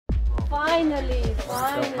Finally,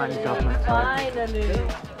 finally.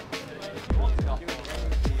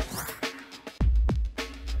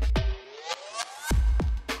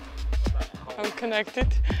 I'm connected.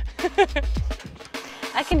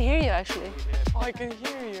 I can hear you actually. Oh, I can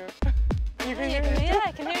hear you. You can hear me? Yeah,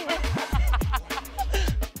 I can hear you.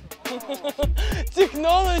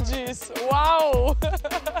 Technologies, wow!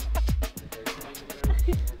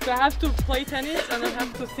 So I have to play tennis and I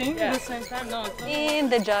have to sing at the same time? No, it's not. In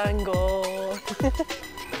the jungle.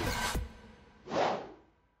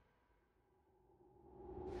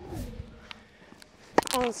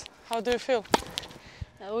 Ons, how do you feel?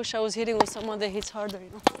 I wish I was hitting with someone that hits harder, you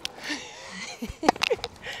know.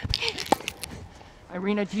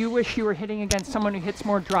 Aryna, do you wish you were hitting against someone who hits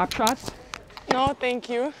more drop shots? No, thank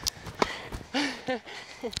you.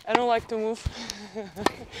 I don't like to move.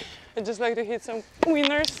 I just like to hit some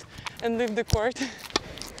winners and leave the court.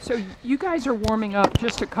 So you guys are warming up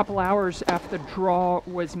just a couple hours after the draw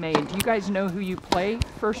was made. Do you guys know who you play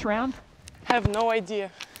first round? Have no idea.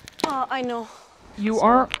 I know. You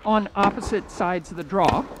are on opposite sides of the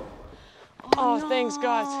draw. Oh, no. Thanks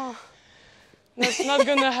God. That's not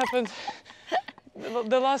gonna happen.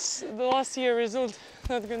 The last year result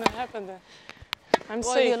not gonna happen then. I'm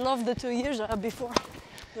Well, safe. you loved the 2 years before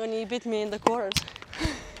when you beat me in the quarters.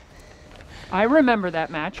 I remember that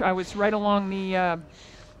match. I was right along the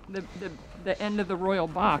end of the royal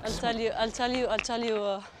box. I'll tell you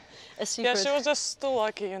a secret. Yeah, she was just too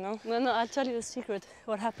lucky, you know. No, I'll tell you a secret.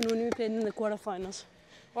 What happened when we played in the quarterfinals?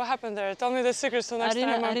 What happened there? Tell me the secret so next time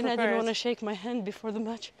I'm Aryna prepared. didn't want to shake my hand before the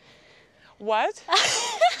match. What?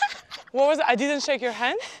 What was it? I didn't shake your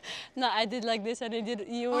hand? No, I did like this and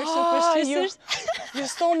you were Ah, superstitious. You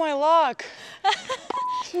stole my luck.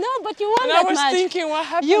 No, but you won And that I was match. thinking, what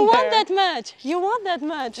happened You won there? that match. You won that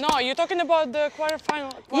match. No, you're talking about the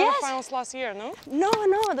quarterfinals last year, no? No,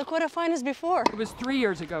 the quarterfinals before. It was 3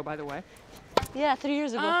 years ago, by the way. Yeah, 3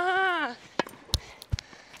 years ago. Ah.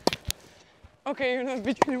 Okay, you're not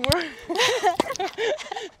beating anymore.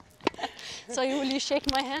 So will you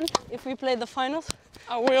shake my hand if we play the finals?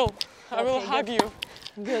 I will. I will Okay, hug good. you.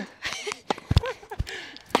 Good.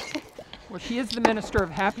 Well, she is the Minister of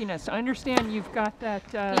Happiness. I understand you've got that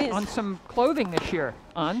Please. on some clothing this year,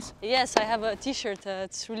 Ons. Yes, I have a T-shirt.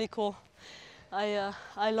 It's really cool.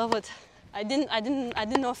 I love it. I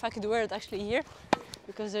didn't know if I could wear it actually here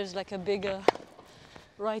because there's like a big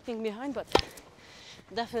writing behind, but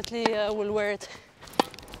definitely will wear it.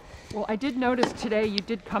 Well, I did notice today you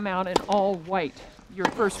did come out in all white. Your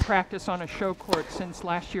first practice on a show court since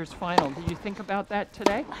last year's final. Did you think about that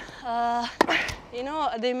today? You know,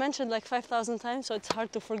 they mentioned like 5,000 times, so it's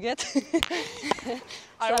hard to forget.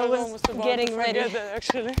 I was almost about getting to ready. forget that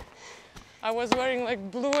actually. I was wearing like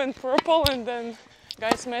blue and purple and then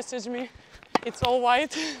guys messaged me, it's all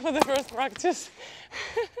white for the first practice.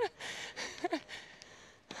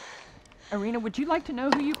 Aryna, would you like to know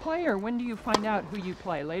who you play, or when do you find out who you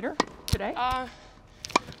play? Later? Today?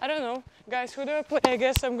 I don't know. Guys, who do I play? I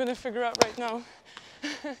guess I'm gonna figure out right now.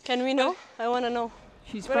 Can we know? I want to know.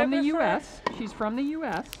 She's but from I the prefer- U.S. She's from the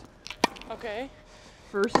U.S. Okay,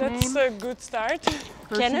 First that's name? a good start.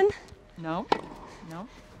 First Kenan? No.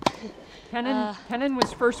 Kenan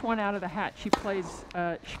was first one out of the hat. She plays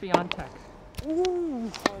Świątek. Ooh,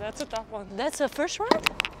 Oh, that's a tough one. that's a first round?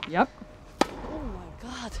 Yep. Oh my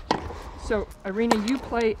God. So, Aryna, you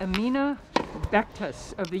play Amina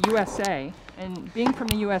Bektas of the USA, and being from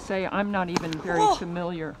the USA, I'm not even very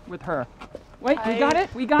familiar with her. Wait, we got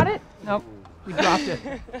it? We got it? Nope, we dropped it.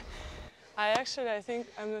 I think,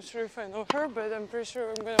 I'm not sure if I know her, but I'm pretty sure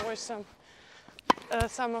I'm gonna watch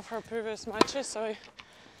some of her previous matches so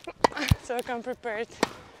I can prepare it.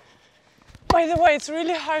 By the way, it's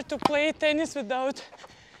really hard to play tennis without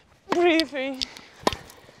breathing.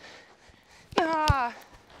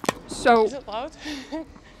 So, Is it loud?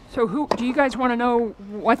 so who do you guys want to know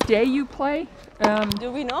what day you play?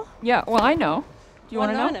 Do we know? Yeah, well, I know. Do you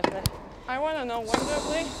want to know? I want to know when do I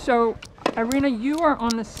play? So, Aryna, you are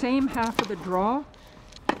on the same half of the draw.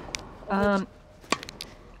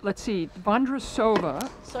 Let's see, Vondrasova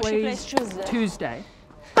So she plays Tuesday.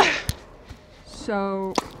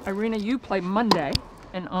 So, Aryna, you play Monday,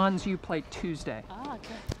 and Ons, you play Tuesday. Ah,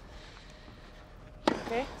 okay.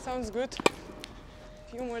 Okay, sounds good.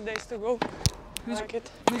 Few more days to go. Who's, I like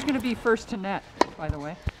it. who's going to be first to net, by the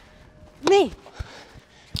way? Me.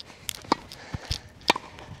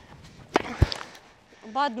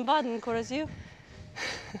 Baden, you.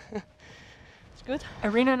 It's good.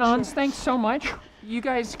 Aryna and Ons, thanks so much. You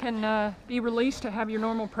guys can be released to have your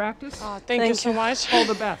normal practice. Thank you so much. All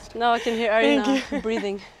the best. Now I can hear Aryna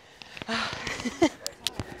breathing.